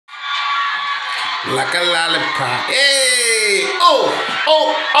like a lollipop. Hey, oh,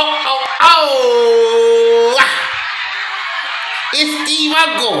 oh, oh, oh, oh. It's Steve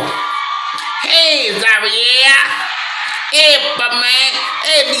Uncle. Hey, Zaria. Hey, man.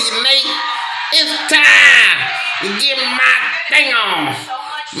 Hey, Mr. Nate. It's time to get my thing on.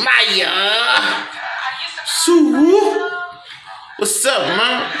 Maya. Sue. What's up,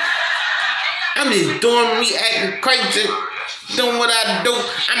 man? I'm just doing me, acting crazy, doing what I do.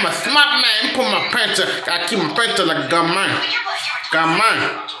 I'm a smart man. Put my printer. Gotta keep my printer like a gun man. Gun man.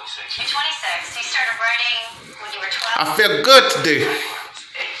 You're 26. You started writing when you were 12. I feel good today.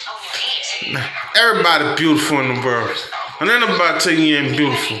 Everybody beautiful in the world. And then nobody tell you ain't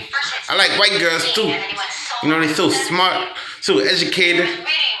beautiful. I like white girls too. You know, they so smart, so educated.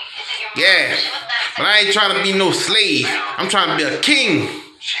 Yeah. But I ain't trying to be no slave. I'm trying to be a king.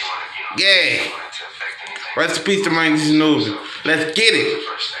 Yeah. Rest in peace to my Ginobili. Let's get it.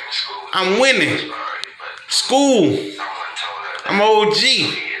 I'm winning. School. I'm OG.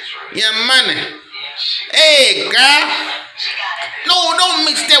 Yeah, money. Hey, girl. No, don't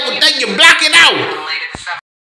mix that with that. You block it out.